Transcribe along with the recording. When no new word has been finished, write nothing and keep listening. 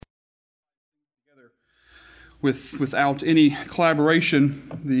without any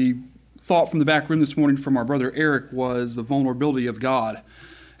collaboration. The thought from the back room this morning from our brother Eric was the vulnerability of God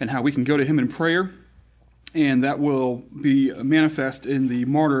and how we can go to him in prayer, and that will be manifest in the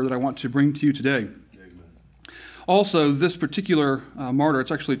martyr that I want to bring to you today. Also, this particular martyr,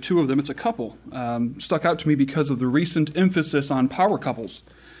 it's actually two of them, it's a couple, stuck out to me because of the recent emphasis on power couples.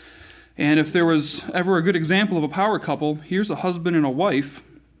 And if there was ever a good example of a power couple, here's a husband and a wife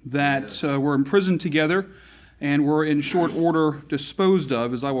that were imprisoned together and were in short order disposed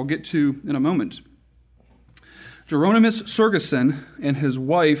of, as I will get to in a moment. Geronimus Sergeson and his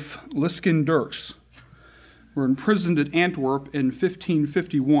wife Liskin Dirks were imprisoned at Antwerp in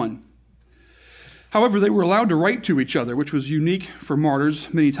 1551. However, they were allowed to write to each other, which was unique for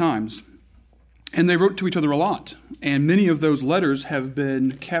martyrs many times. And they wrote to each other a lot. And many of those letters have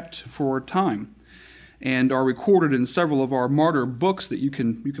been kept for time and are recorded in several of our martyr books that you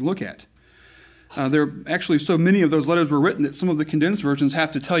can look at. There are actually so many of those letters were written that some of the condensed versions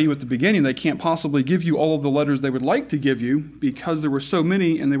have to tell you at the beginning they can't possibly give you all of the letters they would like to give you because there were so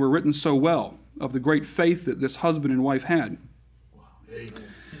many and they were written so well of the great faith that this husband and wife had. Amen.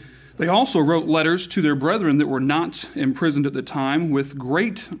 They also wrote letters to their brethren that were not imprisoned at the time with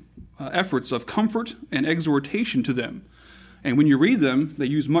great efforts of comfort and exhortation to them. And when you read them, they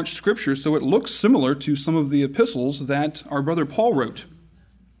use much scripture, so it looks similar to some of the epistles that our brother Paul wrote.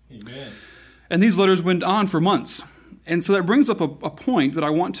 Amen. And these letters went on for months. And so that brings up a point that I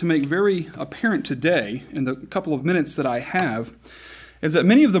want to make very apparent today in the couple of minutes that I have, is that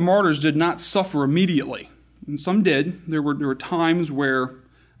many of the martyrs did not suffer immediately. And some did. There were times where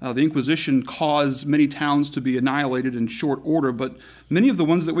the Inquisition caused many towns to be annihilated in short order, but many of the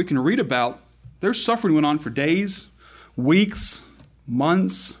ones that we can read about, their suffering went on for days, weeks,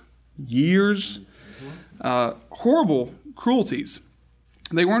 months, years, horrible cruelties.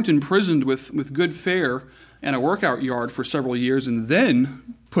 They weren't imprisoned with good fare and a workout yard for several years and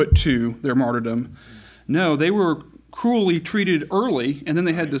then put to their martyrdom. No, they were cruelly treated early, and then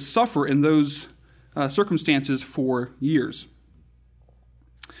they had to suffer in those circumstances for years.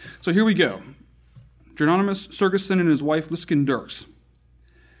 So here we go. Geronimus Sergeson and his wife Liskin Dirks.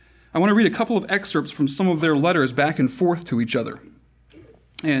 I want to read a couple of excerpts from some of their letters back and forth to each other.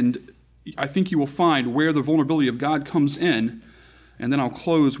 And I think you will find where the vulnerability of God comes in, and then I'll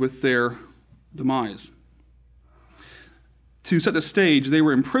close with their demise. To set the stage, they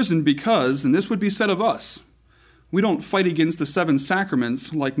were imprisoned because, and this would be said of us, we don't fight against the seven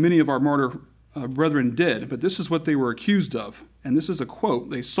sacraments like many of our martyr brethren did, but this is what they were accused of. And this is a quote: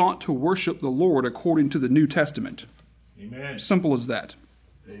 they sought to worship the Lord according to the New Testament. Amen. Simple as that.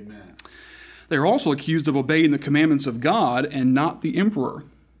 Amen. They are also accused of obeying the commandments of God and not the emperor.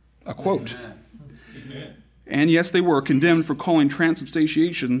 A quote. Amen. And yes, they were condemned for calling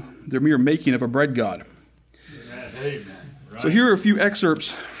transubstantiation the mere making of a bread god. Amen. Amen. Right. So here are a few excerpts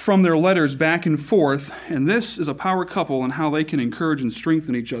from their letters back and forth, and this is a power couple and how they can encourage and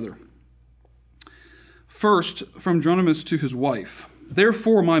strengthen each other. First, from Geronimus to his wife.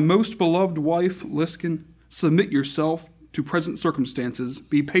 Therefore, my most beloved wife, Liskin, submit yourself to present circumstances,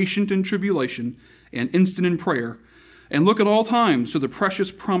 be patient in tribulation, and instant in prayer, and look at all times to the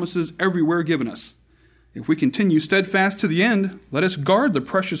precious promises everywhere given us. If we continue steadfast to the end, let us guard the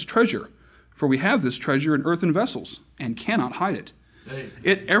precious treasure, for we have this treasure in earthen vessels, and cannot hide it. Amen.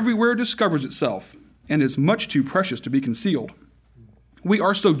 It everywhere discovers itself, and is much too precious to be concealed. We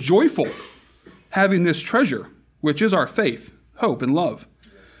are so joyful having this treasure, which is our faith, hope, and love.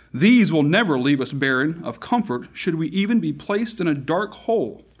 These will never leave us barren of comfort should we even be placed in a dark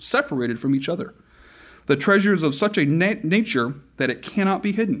hole, separated from each other. The treasure is of such a nature that it cannot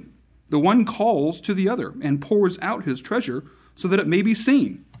be hidden. The one calls to the other and pours out his treasure so that it may be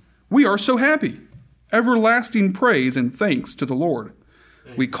seen. We are so happy. Everlasting praise and thanks to the Lord.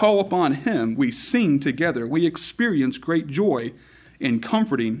 We call upon him, we sing together, we experience great joy in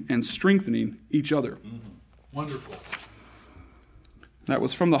comforting and strengthening each other. Mm-hmm. Wonderful. That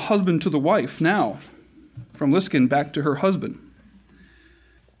was from the husband to the wife. Now, from Liskin back to her husband.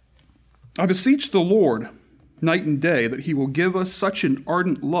 I beseech the Lord night and day that he will give us such an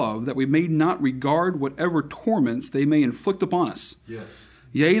ardent love that we may not regard whatever torments they may inflict upon us. Yes.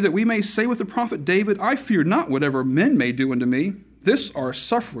 Yea, that we may say with the prophet David, I fear not whatever men may do unto me. This our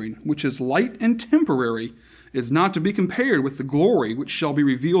suffering, which is light and temporary, is not to be compared with the glory which shall be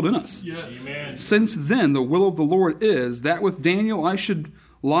revealed in us. Yes. Amen. Since then the will of the Lord is that with Daniel I should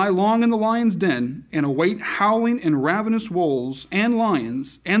lie long in the lion's den and await howling and ravenous wolves and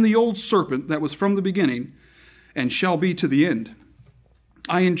lions and the old serpent that was from the beginning and shall be to the end.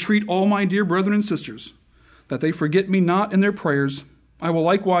 I entreat all my dear brethren and sisters that they forget me not in their prayers. I will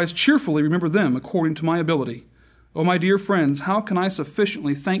likewise cheerfully remember them according to my ability, O my dear friends, how can I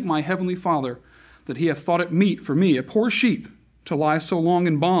sufficiently thank my heavenly Father that he hath thought it meet for me, a poor sheep, to lie so long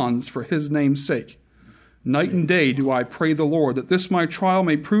in bonds for his name's sake? Night and day do I pray the Lord that this my trial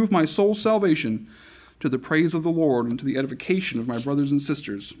may prove my soul's salvation, to the praise of the Lord and to the edification of my brothers and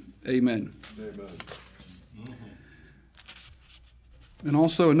sisters. Amen. Amen. And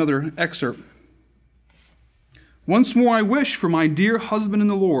also another excerpt. Once more I wish for my dear husband in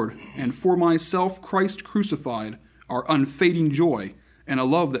the Lord, and for myself Christ crucified, our unfading joy, and a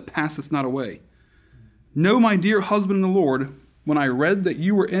love that passeth not away. Know, my dear husband in the Lord, when I read that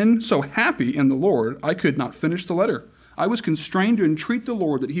you were so happy in the Lord, I could not finish the letter. I was constrained to entreat the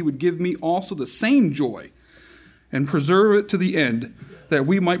Lord that he would give me also the same joy, and preserve it to the end, that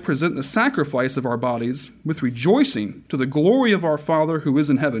we might present the sacrifice of our bodies with rejoicing to the glory of our Father who is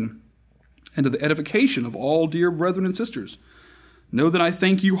in heaven, and to the edification of all dear brethren and sisters. Know that I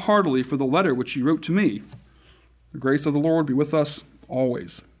thank you heartily for the letter which you wrote to me. The grace of the Lord be with us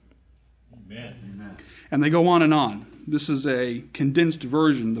always. Amen. Amen. And they go on and on. This is a condensed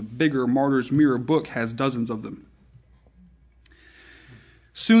version. The bigger Martyr's Mirror book has dozens of them.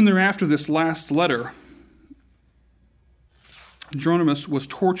 Soon thereafter, this last letter, Jeronimus was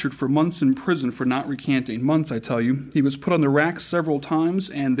tortured for months in prison for not recanting. Months, I tell you. He was put on the rack several times,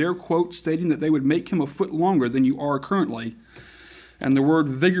 and their quote stating that they would make him a foot longer than you are currently, and the word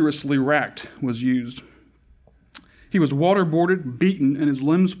vigorously racked was used. He was waterboarded, beaten, and his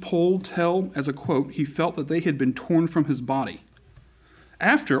limbs pulled till, as a quote, he felt that they had been torn from his body.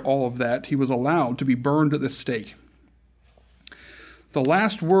 After all of that, he was allowed to be burned at the stake. The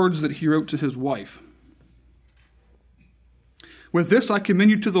last words that he wrote to his wife: "With this I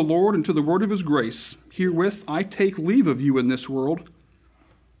commend you to the Lord and to the word of his grace. Herewith I take leave of you in this world,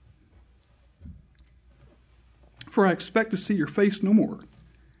 for I expect to see your face no more,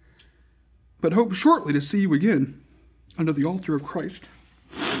 but hope shortly to see you again under the altar of Christ.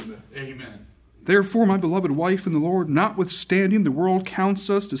 Amen. Therefore, my beloved wife in the Lord, notwithstanding the world counts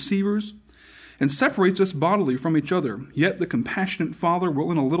us deceivers and separates us bodily from each other, yet the compassionate Father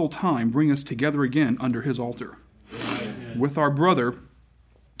will in a little time bring us together again under his altar." Amen. With our brother,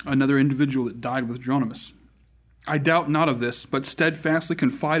 another individual that died with Jeronimus. I doubt not of this, but steadfastly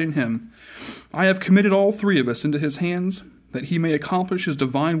confide in him. I have committed all three of us into his hands, that he may accomplish his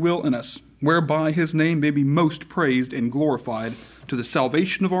divine will in us, whereby his name may be most praised and glorified, to the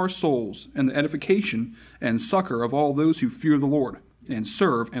salvation of our souls and the edification and succor of all those who fear the Lord and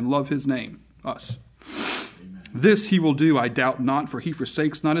serve and love his name, us. Amen. This he will do, I doubt not, for he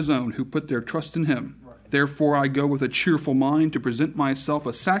forsakes not his own who put their trust in him. Therefore I go with a cheerful mind to present myself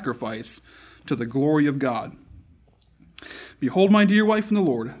a sacrifice to the glory of God. Behold, my dear wife in the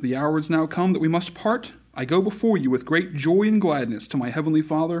Lord, the hour is now come that we must part. I go before you with great joy and gladness to my heavenly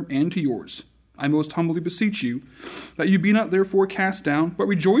Father and to yours. I most humbly beseech you that you be not therefore cast down, but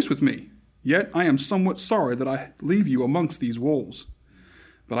rejoice with me. Yet I am somewhat sorry that I leave you amongst these wolves.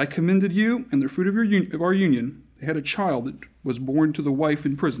 But I commended you and the fruit of our union. I had a child that was born to the wife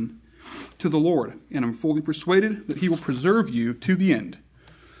in prison, to the Lord, and am fully persuaded that he will preserve you to the end.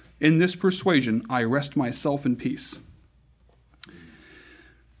 In this persuasion I rest myself in peace.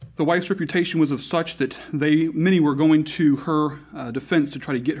 The wife's reputation was of such that many were going to her defense to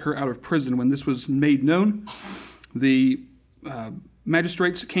try to get her out of prison. When this was made known, the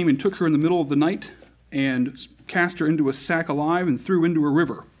magistrates came and took her in the middle of the night and cast her into a sack alive and threw into a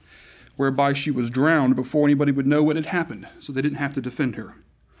river, whereby she was drowned before anybody would know what had happened, so they didn't have to defend her.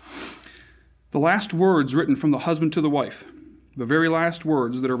 The last words written from the husband to the wife, the very last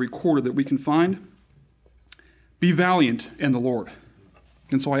words that are recorded that we can find: "Be valiant in the Lord."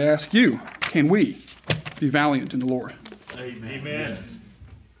 And so I ask you, can we be valiant in the Lord? Amen. Amen.